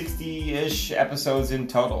pushing 60-ish episodes in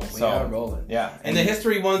total. We are rolling. Yeah. And the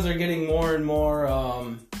history ones are getting more and more.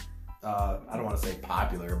 I don't want to say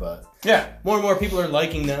popular, but more and more people are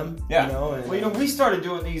liking them. Yeah. We started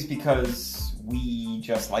doing these because we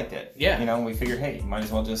just liked it. Yeah. We figured, hey, you might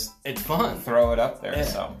as well just it's fun. Throw it up there. Yeah.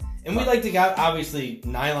 So. And we like to get obviously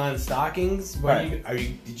nylon stockings. Right.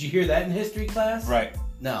 Did you hear that in history class? Right.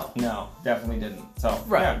 No, definitely didn't. So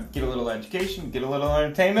right. Get a little education, get a little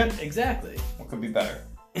entertainment. Exactly. What could be better?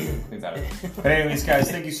 But anyways,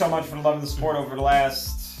 guys, thank you so much for the love and the support over the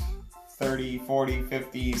last 30, 40,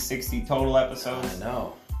 50, 60 total episodes. I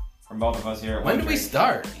know. From both of us here. When did we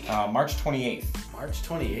start? March 28th. March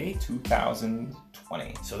 28th?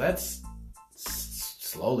 2020. So that's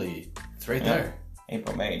slowly. It's right there.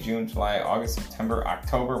 April, May, June, July, August, September,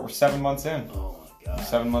 October. We're 7 months in. Oh my god. We're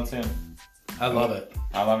 7 months in. I love it.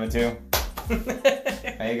 I love it too.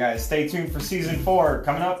 Hey guys, stay tuned for season 4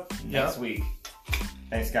 coming up next week.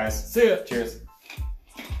 Thanks guys. See ya. Cheers.